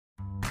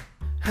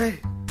Hey,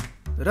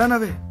 run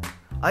away.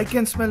 I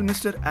can smell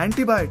Mr.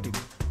 Antibiotic.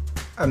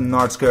 I'm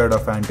not scared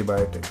of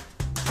antibiotic.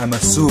 I'm a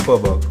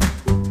superbug.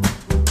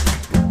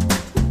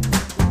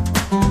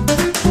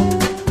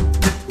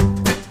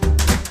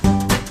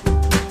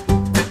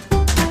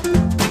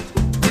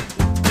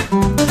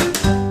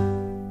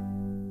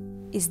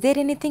 Is there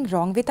anything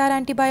wrong with our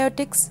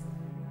antibiotics?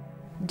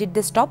 Did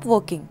they stop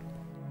working?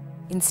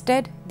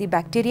 Instead, the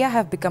bacteria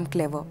have become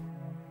clever.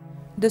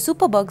 The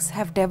superbugs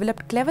have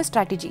developed clever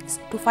strategies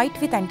to fight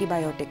with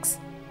antibiotics.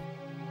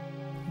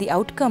 The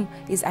outcome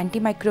is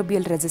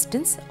antimicrobial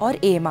resistance or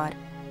AMR.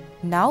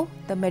 Now,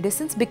 the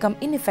medicines become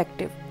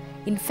ineffective.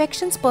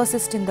 Infections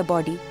persist in the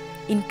body,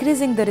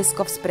 increasing the risk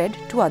of spread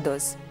to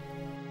others.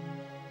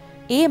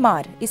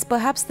 AMR is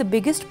perhaps the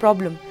biggest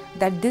problem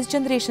that this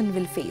generation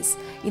will face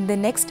in the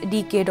next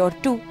decade or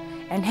two,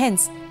 and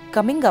hence,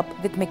 coming up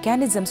with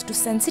mechanisms to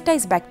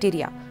sensitize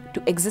bacteria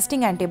to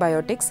existing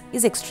antibiotics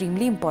is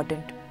extremely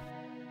important.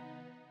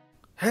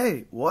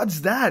 Hey, what's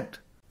that?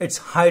 It's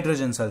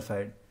hydrogen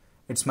sulfide.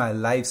 It's my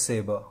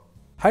lifesaver.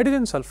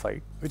 Hydrogen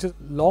sulfide, which is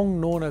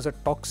long known as a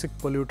toxic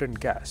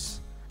pollutant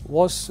gas,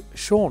 was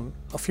shown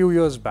a few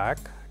years back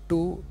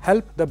to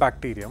help the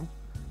bacterium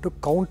to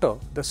counter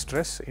the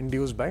stress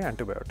induced by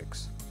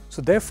antibiotics.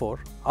 So therefore,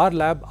 our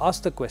lab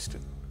asked the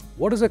question,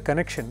 what is the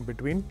connection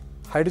between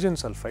hydrogen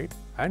sulfide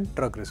and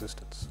drug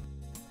resistance?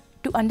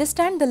 To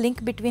understand the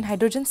link between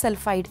hydrogen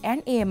sulfide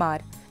and AMR,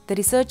 the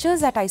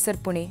researchers at IISER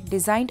Pune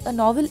designed a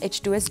novel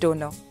H2S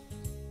donor.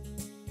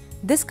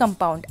 This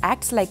compound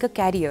acts like a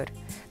carrier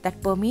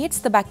that permeates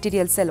the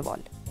bacterial cell wall.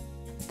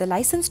 The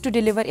license to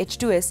deliver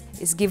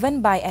H2S is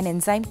given by an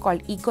enzyme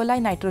called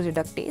E.coli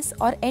nitroreductase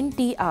or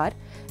NTR,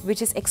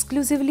 which is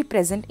exclusively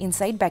present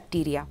inside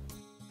bacteria.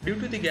 Due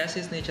to the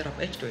gaseous nature of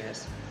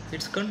H2S,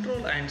 its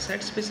control and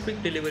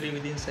site-specific delivery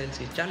within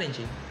cells is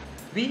challenging.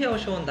 We have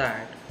shown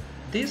that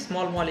this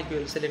small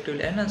molecule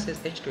selectively enhances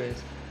H2S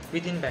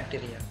within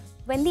bacteria.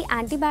 When the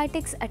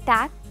antibiotics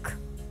attack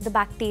the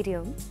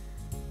bacterium,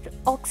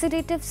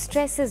 oxidative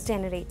stress is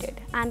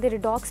generated and the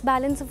redox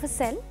balance of a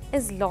cell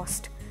is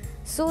lost.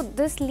 So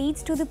this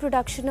leads to the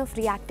production of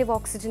reactive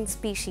oxygen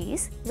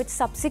species, which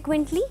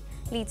subsequently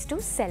leads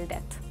to cell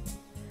death.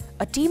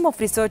 A team of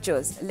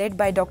researchers led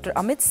by Dr.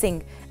 Amit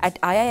Singh at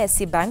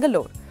IISc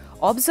Bangalore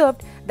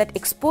observed that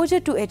exposure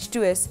to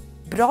H2S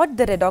brought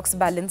the redox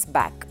balance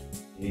back.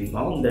 We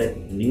found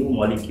that new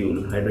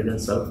molecule, hydrogen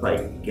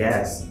sulfide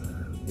gas,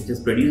 which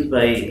is produced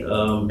by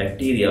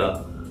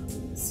bacteria,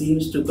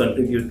 seems to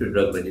contribute to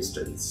drug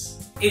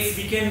resistance. If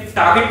we can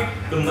target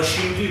the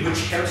machinery which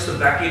helps the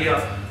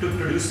bacteria to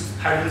produce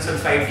hydrogen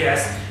sulfide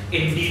gas,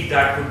 indeed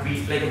that would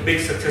be like a big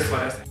success for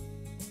us.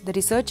 The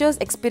researchers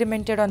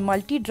experimented on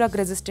multi-drug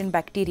resistant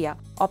bacteria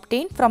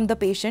obtained from the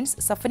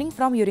patients suffering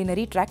from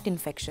urinary tract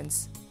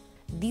infections.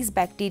 These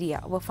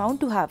bacteria were found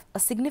to have a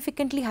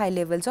significantly high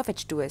levels of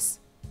H2S.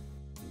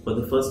 For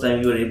the first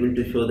time, we were able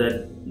to show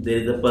that there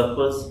is a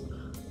purpose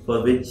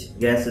for which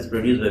gas is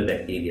produced by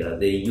bacteria.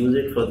 They use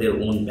it for their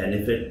own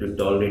benefit to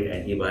tolerate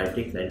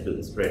antibiotics and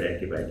to spread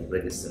antibiotic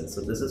resistance.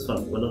 So this is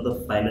one of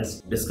the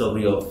finest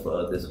discovery of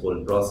this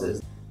whole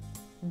process.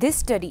 This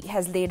study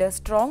has laid a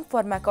strong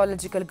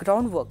pharmacological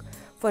groundwork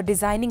for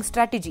designing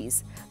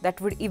strategies that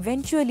would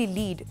eventually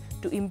lead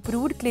to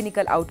improved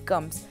clinical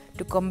outcomes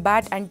to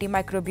combat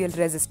antimicrobial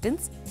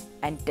resistance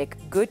and take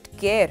good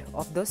care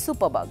of those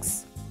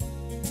superbugs.